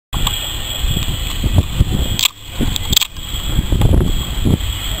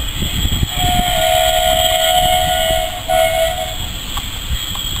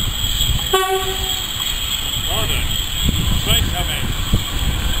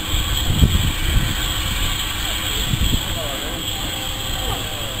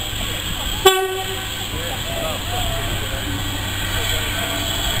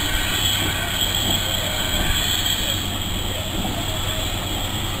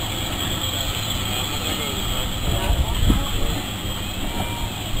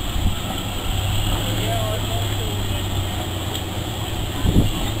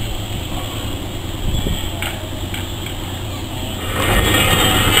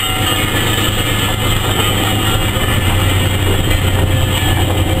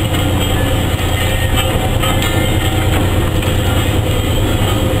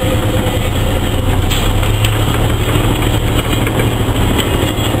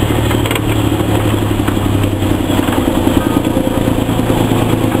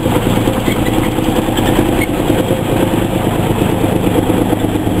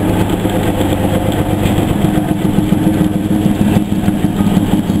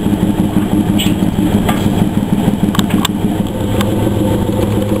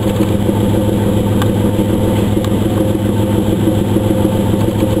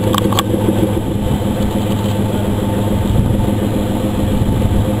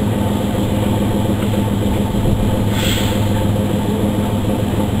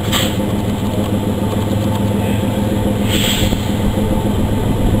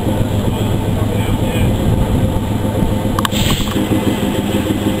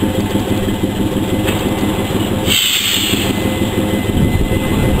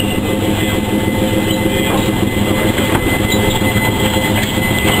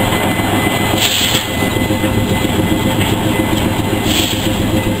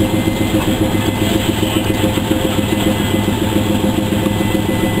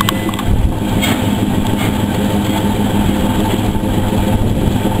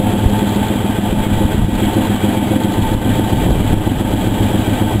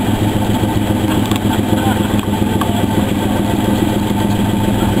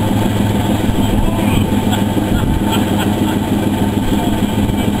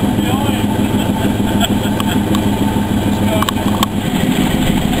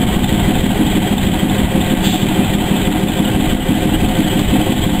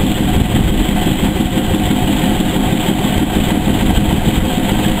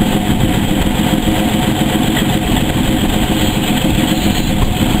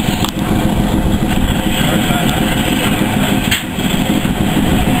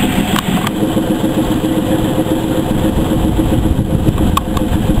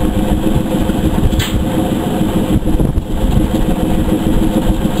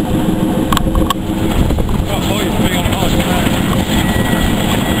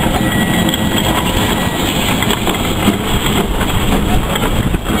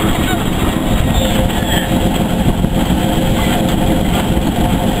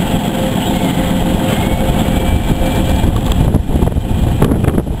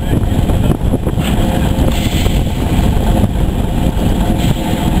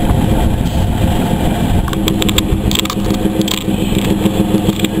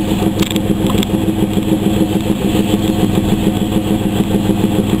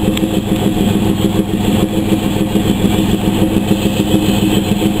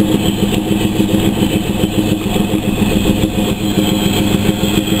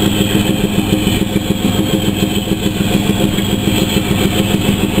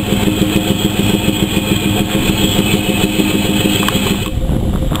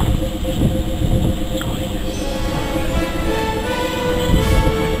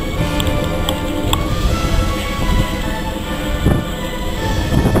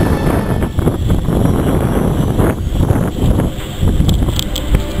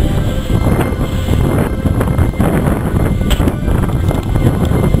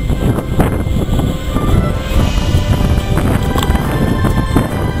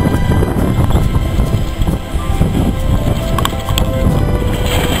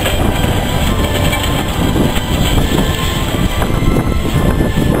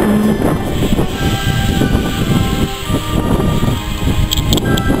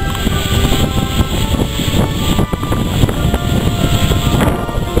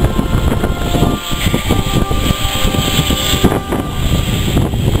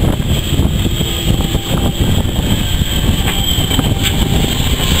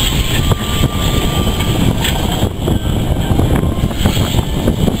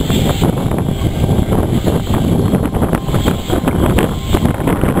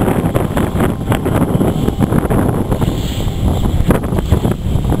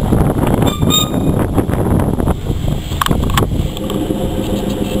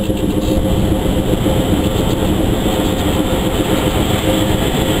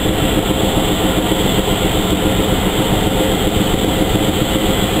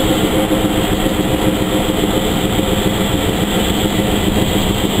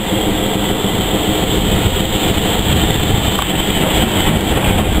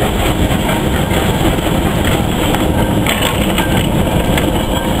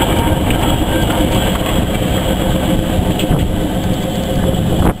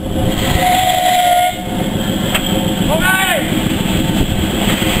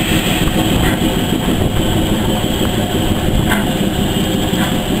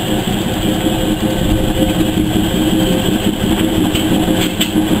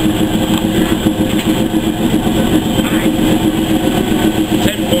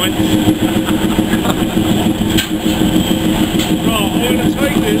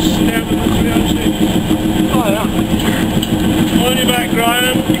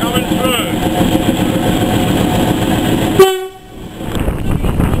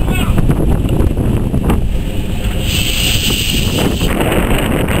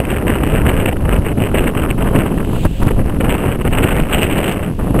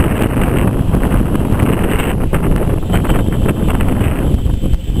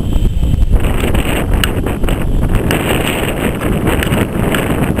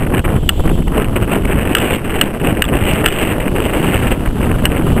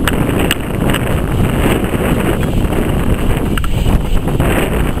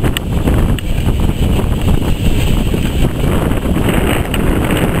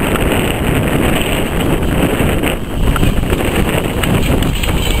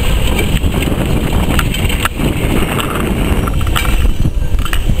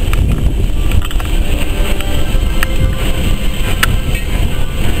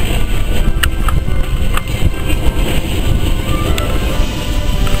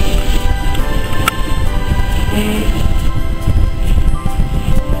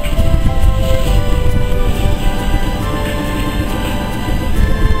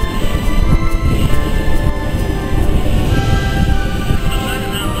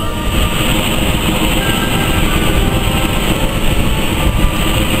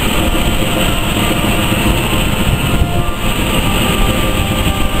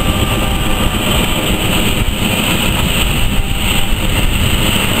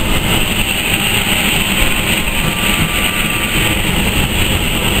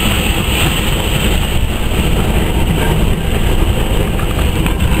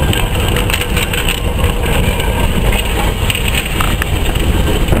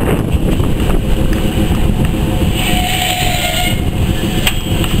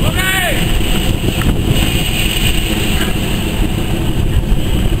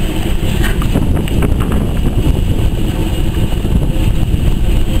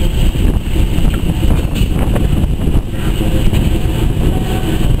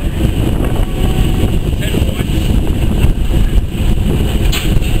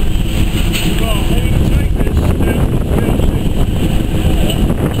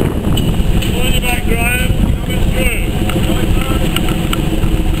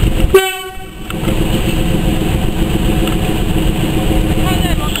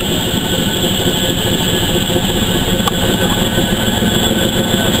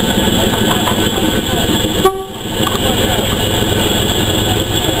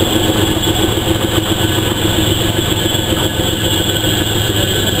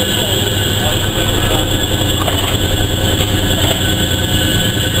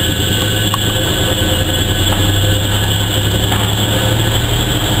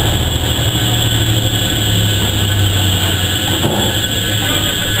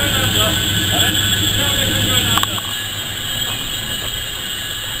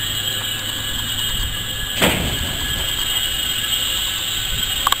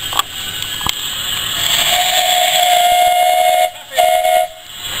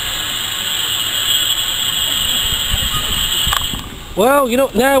Well, you know,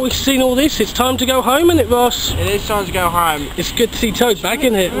 now we've seen all this, it's time to go home, isn't it, Ross? It is time to go home. It's good to see Toad back,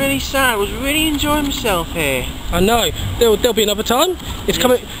 isn't it? Really sad. I was really enjoying myself here. I know. There'll be another time. It's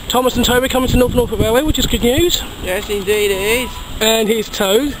coming. Thomas and Toby coming to North Norfolk Railway, which is good news. Yes, indeed it is. And here's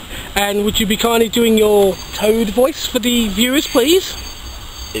Toad. And would you be kindly doing your Toad voice for the viewers, please?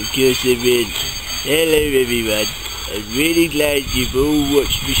 Of course I will. Hello everyone. I'm really glad you've all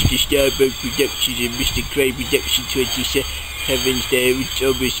watched Mr. Starbuck Productions and Mr. Cray Production 27's there with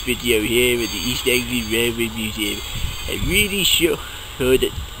Thomas video here at the East Anglian Railway Museum. I'm really sure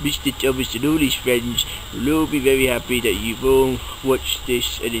that Mr. Thomas and all his friends will all be very happy that you've all watched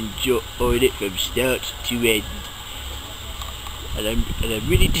this and enjoyed it from start to end. And I'm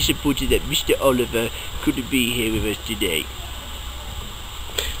really disappointed that Mr. Oliver couldn't be here with us today.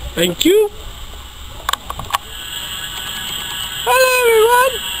 Thank you. Hello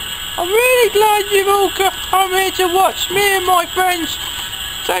everyone! I'm really glad you've all come here to watch me and my friends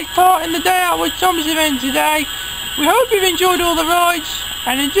take part in the Day Out with Thomas event today. We hope you've enjoyed all the rides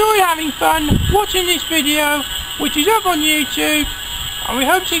and enjoy having fun watching this video, which is up on YouTube, and we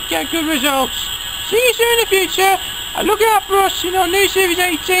hope to get good results. See you soon in the future, and look out for us in our new Series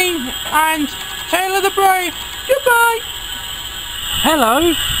 18 and Tale of the Brave. Goodbye!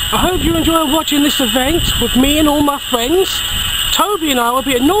 Hello, I hope you enjoy watching this event with me and all my friends. Toby and I will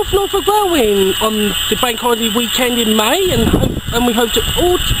be at North Norfolk Railway on the bank holiday weekend in May, and we hope to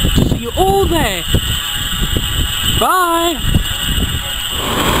see you all there. Bye!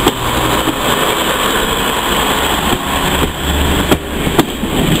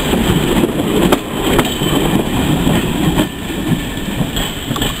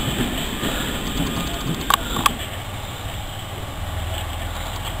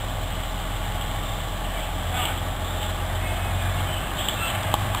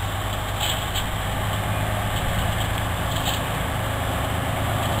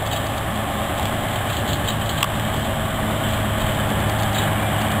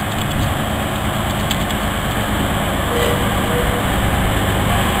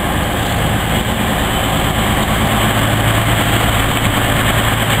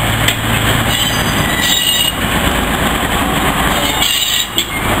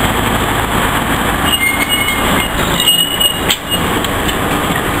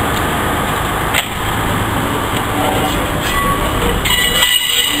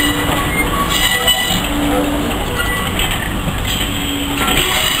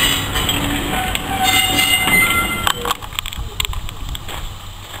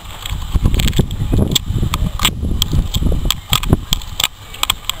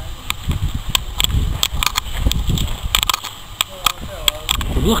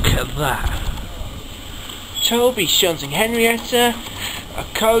 Look at that. Toby shunting Henrietta, a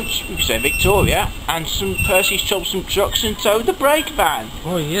coach, we could say Victoria, and some Percy's chopped some trucks and towed the brake van.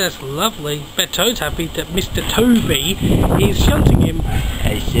 Oh yeah, that's lovely. Bet Toad's happy that Mr. Toby is shunting him.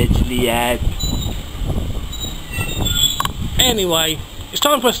 I certainly am. Anyway, it's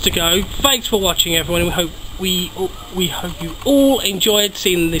time for us to go. Thanks for watching, everyone. We hope you all enjoyed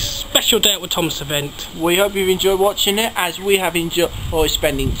seeing this special Day Out with Thomas event. We hope you've enjoyed watching it, as we have enjoyed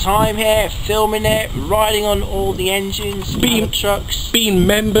spending time here, filming it, riding on all the engines, being the trucks, being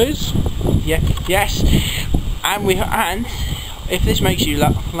members. Yeah, yes, and if this makes you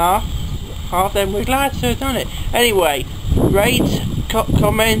laugh, then we're glad to have done it. Anyway, rate,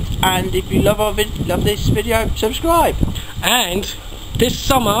 comment, and if you love this video, subscribe. And this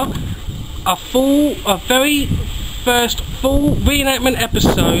summer, our very first full reenactment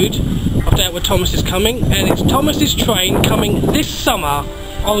episode of Day Out with Thomas is coming, and it's Thomas's Train coming this summer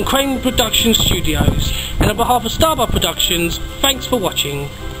on Crane Production Studios. And on behalf of Starbuck Productions, thanks for watching,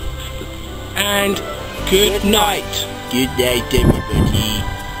 and good night. Good night, everybody.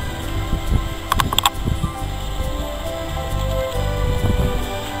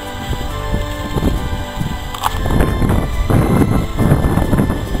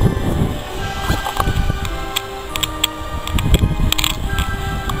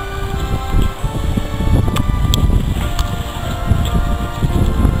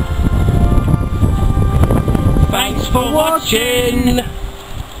 For watching.